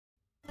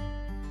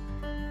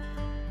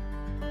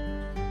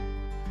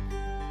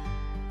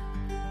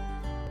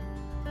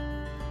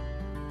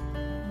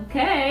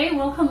Okay,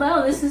 well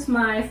hello, this is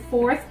my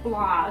 4th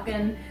blog,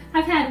 and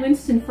I've had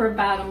Winston for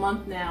about a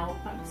month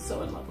now. I'm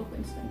so in love with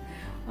Winston.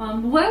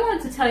 What I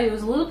wanted to tell you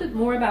is a little bit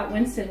more about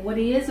Winston, what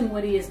he is and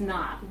what he is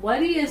not.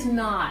 What he is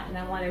not, and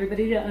I want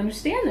everybody to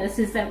understand this,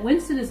 is that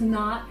Winston is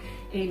not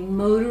a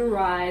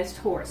motorized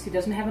horse. He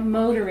doesn't have a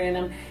motor in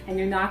him, and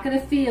you're not going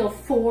to feel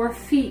 4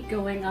 feet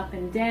going up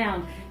and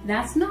down.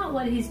 That's not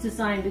what he's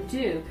designed to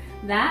do.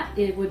 That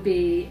it would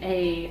be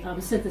a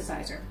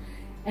synthesizer.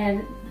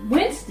 And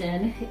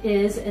Winston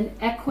is an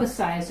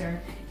Equicizer.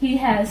 He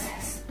has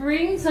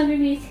springs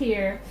underneath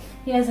here.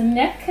 He has a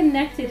neck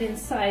connected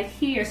inside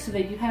here so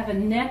that you have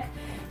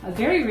a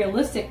very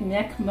realistic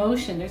neck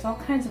motion. There's all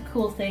kinds of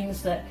cool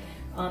things that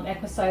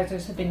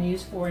Equicizers have been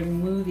used for in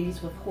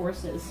movies with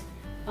horses.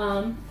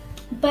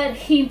 But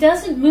he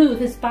doesn't move,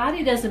 his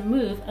body doesn't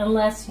move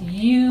unless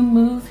you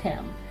move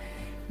him,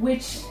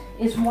 which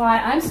is why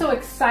I'm so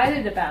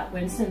excited about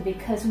Winston,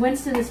 because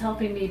Winston is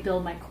helping me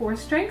build my core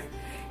strength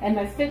and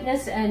my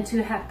fitness and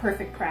to have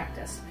perfect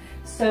practice.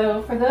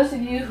 So for those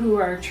of you who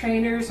are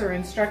trainers or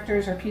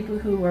instructors or people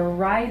who are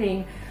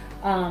riding,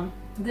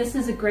 this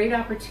is a great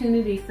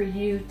opportunity for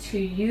you to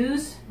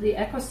use the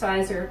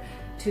Equicizer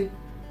to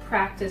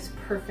practice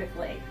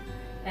perfectly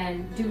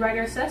and do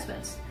rider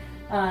assessments.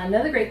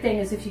 Another great thing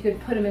is if you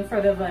could put them in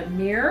front of a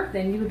mirror,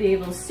 then you would be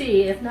able to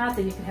see. If not,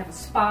 then you can have a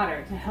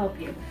spotter to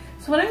help you.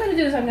 So what I'm going to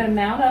do is I'm going to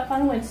mount up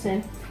on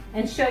Winston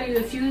and show you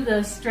a few of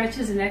those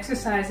stretches and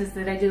exercises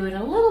that I do and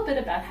a little bit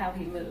about how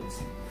he moves.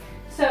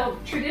 So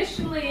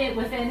traditionally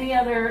with any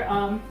other,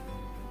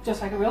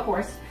 just like a real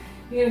horse,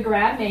 you're going to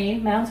grab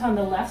mane, mount on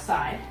the left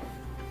side,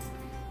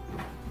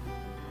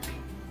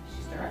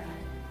 stirrup,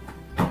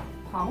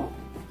 pommel,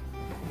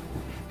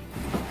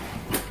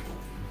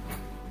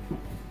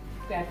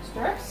 grab the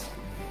stirrups.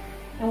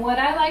 And what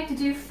I like to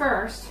do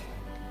first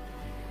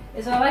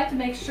is I like to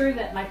make sure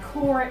that my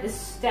core is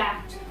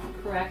stacked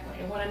correctly.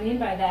 And what I mean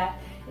by that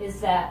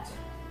is that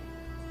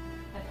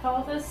my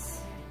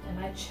pelvis and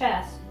my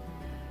chest,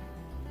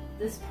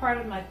 this part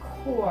of my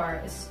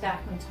core is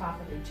stacked on top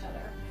of each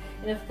other.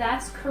 And if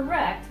that's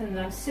correct, and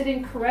I'm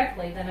sitting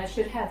correctly, then I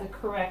should have the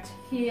correct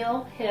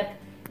heel, hip,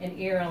 and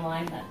ear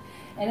alignment.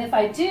 And if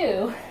I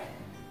do,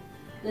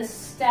 this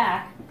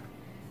stack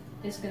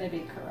is going to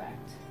be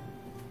correct.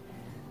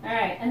 All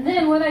right, and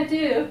then what I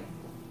do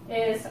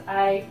is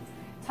I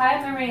tie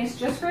up my reins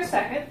just for a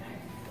second.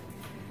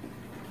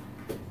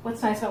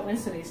 What's nice about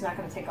Winston, he's not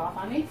going to take off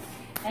on me.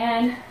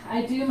 And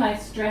I do my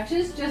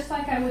stretches just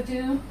like I would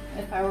do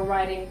if I were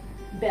riding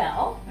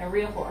Belle, a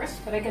real horse,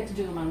 but I get to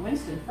do them on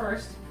Winston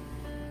first.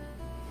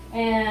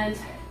 And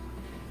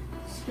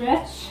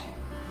stretch,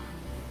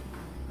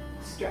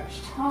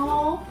 stretch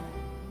tall,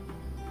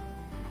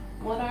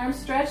 one arm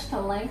stretch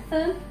to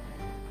lengthen,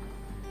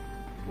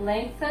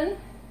 lengthen,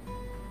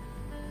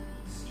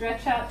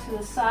 stretch out to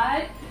the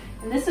side.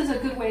 And this is a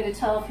good way to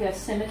tell if you have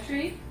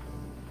symmetry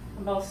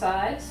on both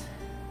sides.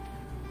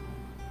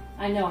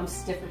 I know I'm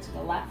stiffer to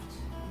the left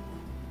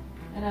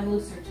and I'm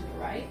looser to the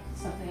right,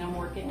 something I'm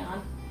working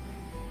on.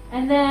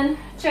 And then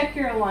check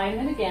your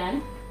alignment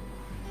again.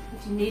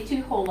 If you need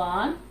to, hold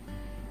on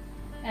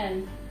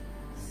and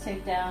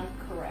sink down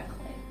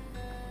correctly.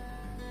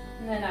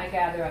 And then I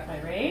gather up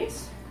my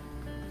reins.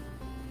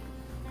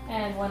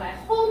 And when I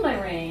hold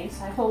my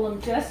reins, I hold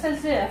them just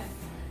as if,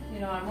 you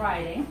know, I'm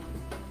riding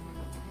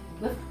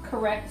with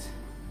correct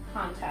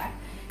contact.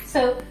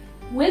 So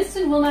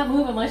Winston will not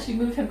move unless you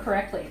move him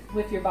correctly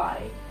with your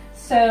body.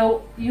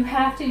 So you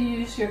have to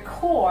use your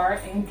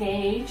core,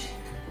 engage,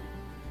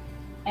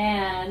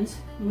 and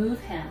move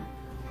him.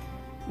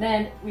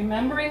 Then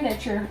remembering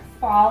that you're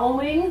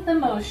following the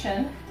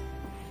motion.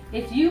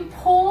 If you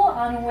pull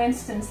on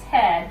Winston's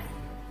head,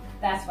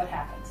 that's what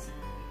happens.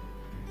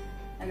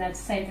 And that's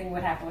the same thing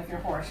would happen with your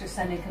horse. You're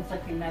sending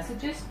conflicting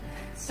messages.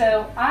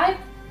 So I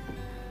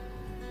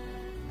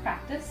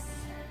practice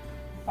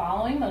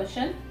following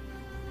motion,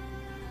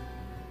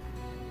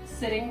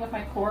 sitting with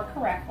my core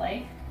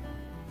correctly,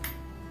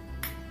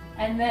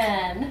 and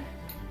then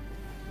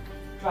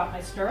drop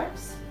my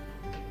stirrups,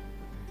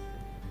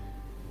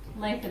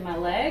 lengthen my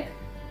leg,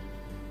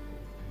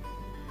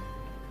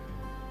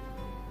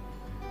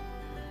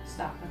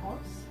 stop my horse.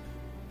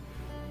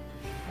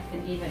 I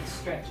can even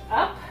stretch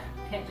up.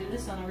 Can't do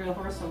this on a real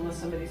horse unless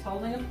somebody's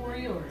holding it for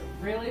you or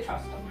really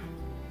trust them.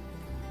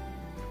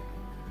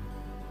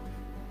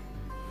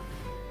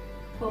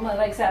 Pull my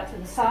legs out to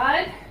the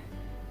side,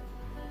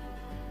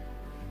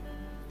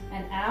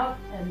 and out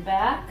and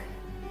back.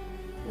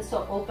 This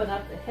will open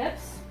up the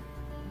hips.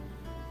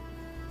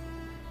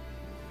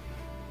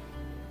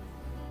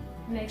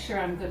 Make sure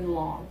I'm good and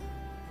long.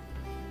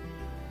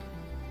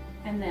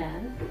 And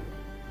then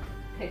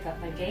pick up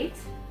my gait.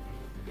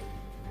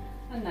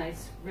 A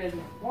nice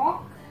rhythmic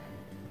walk.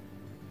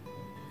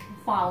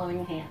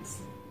 Following hands.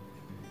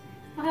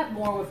 I'll have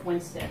more with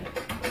Winston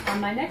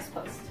on my next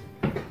post.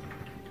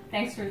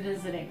 Thanks for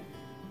visiting.